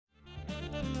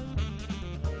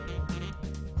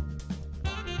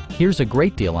Here's a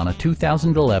great deal on a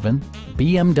 2011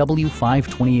 BMW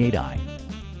 528i.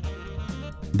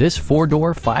 This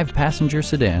four-door, five-passenger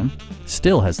sedan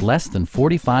still has less than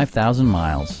 45,000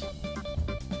 miles.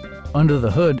 Under the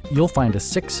hood, you'll find a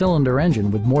six-cylinder engine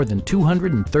with more than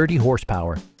 230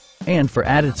 horsepower. And for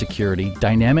added security,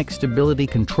 dynamic stability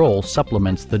control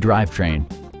supplements the drivetrain.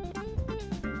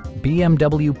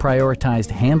 BMW prioritized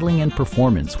handling and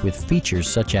performance with features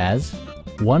such as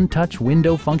one-touch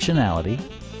window functionality,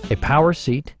 a power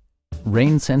seat,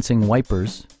 rain-sensing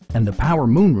wipers, and the power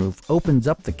moonroof opens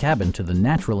up the cabin to the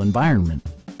natural environment.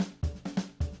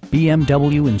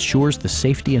 BMW ensures the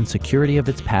safety and security of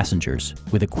its passengers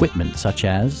with equipment such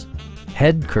as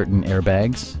head curtain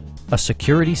airbags, a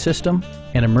security system,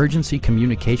 an emergency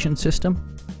communication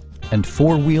system, and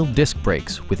four-wheel disc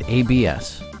brakes with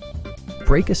ABS.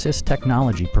 Brake Assist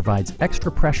technology provides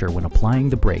extra pressure when applying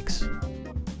the brakes.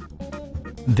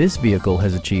 This vehicle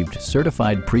has achieved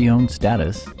certified pre-owned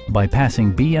status by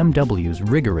passing BMW's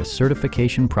rigorous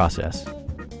certification process.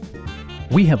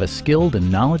 We have a skilled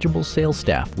and knowledgeable sales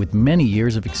staff with many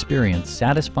years of experience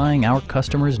satisfying our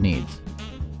customers' needs.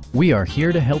 We are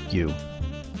here to help you.